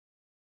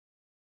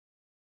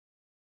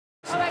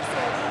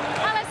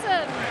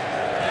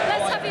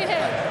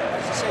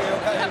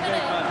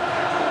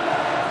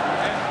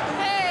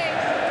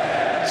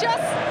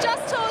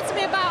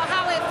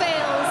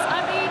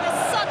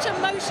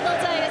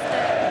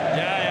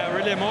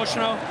really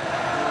emotional.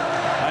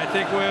 I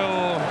think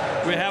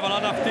we have a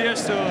lot of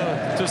tears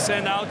to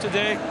send out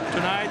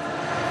tonight.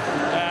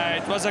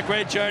 It was a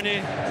great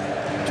journey.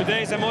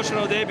 Today is an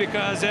emotional day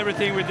because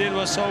everything we did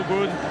was so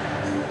good.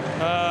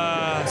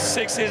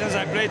 6 seasons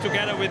I played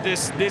together with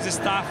this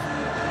staff.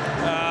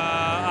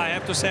 I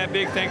have to say a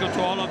big thank you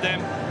to all of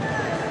them.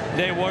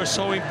 They were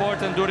so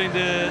important during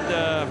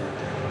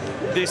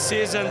this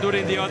season,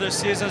 during the other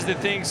seasons, the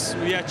things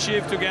we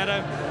achieved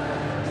together.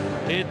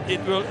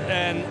 It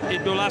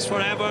will last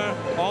forever.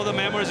 All the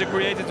memories we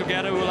created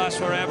together will last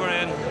forever,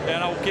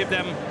 and I'll keep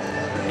them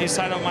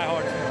inside of my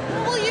heart.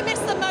 What will you miss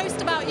the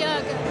most about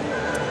Jürgen?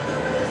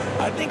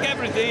 I think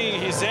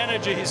everything, his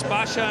energy, his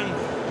passion,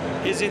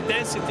 his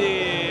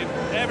intensity,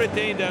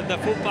 everything, the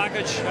full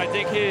package. I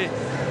think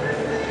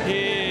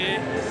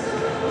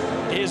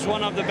he's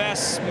one of the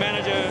best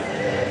managers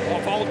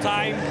of all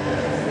time.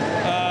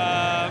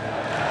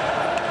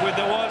 With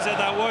the ones that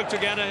I work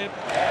together,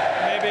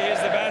 maybe he's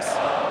the best.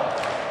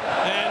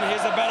 And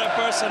he's a better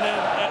person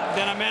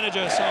than a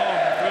manager, so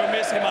we'll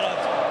miss him a lot.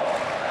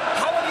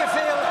 How will you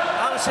feel,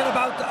 Alisson,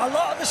 about a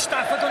lot of the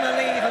staff are going to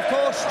leave? Of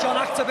course, John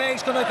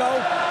Acterbay's going to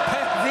go,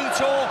 Pep,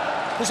 Vitor.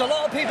 There's a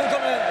lot of people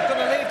going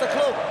to leave the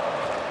club.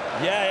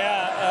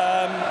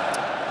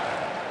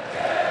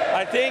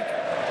 I think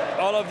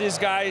all of these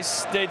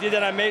guys, they did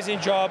an amazing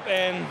job,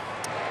 and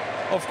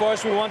of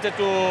course we wanted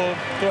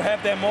to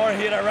have them more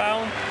here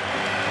around.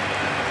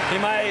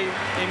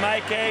 In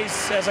my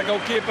case, as a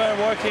goalkeeper,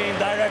 working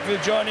directly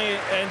with Johnny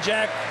and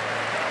Jack,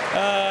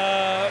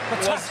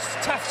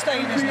 tough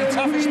staying, isn't it?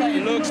 Tough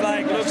staying. Looks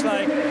like.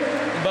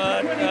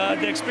 But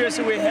the experience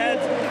we had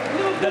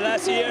the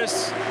last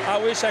years, I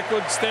wish I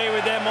could stay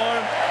with them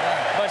more,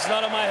 but it's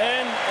not on my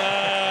hand.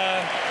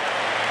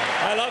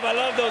 I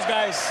love those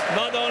guys,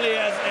 not only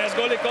as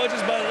goalie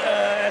coaches, but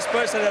as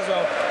persons as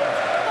well.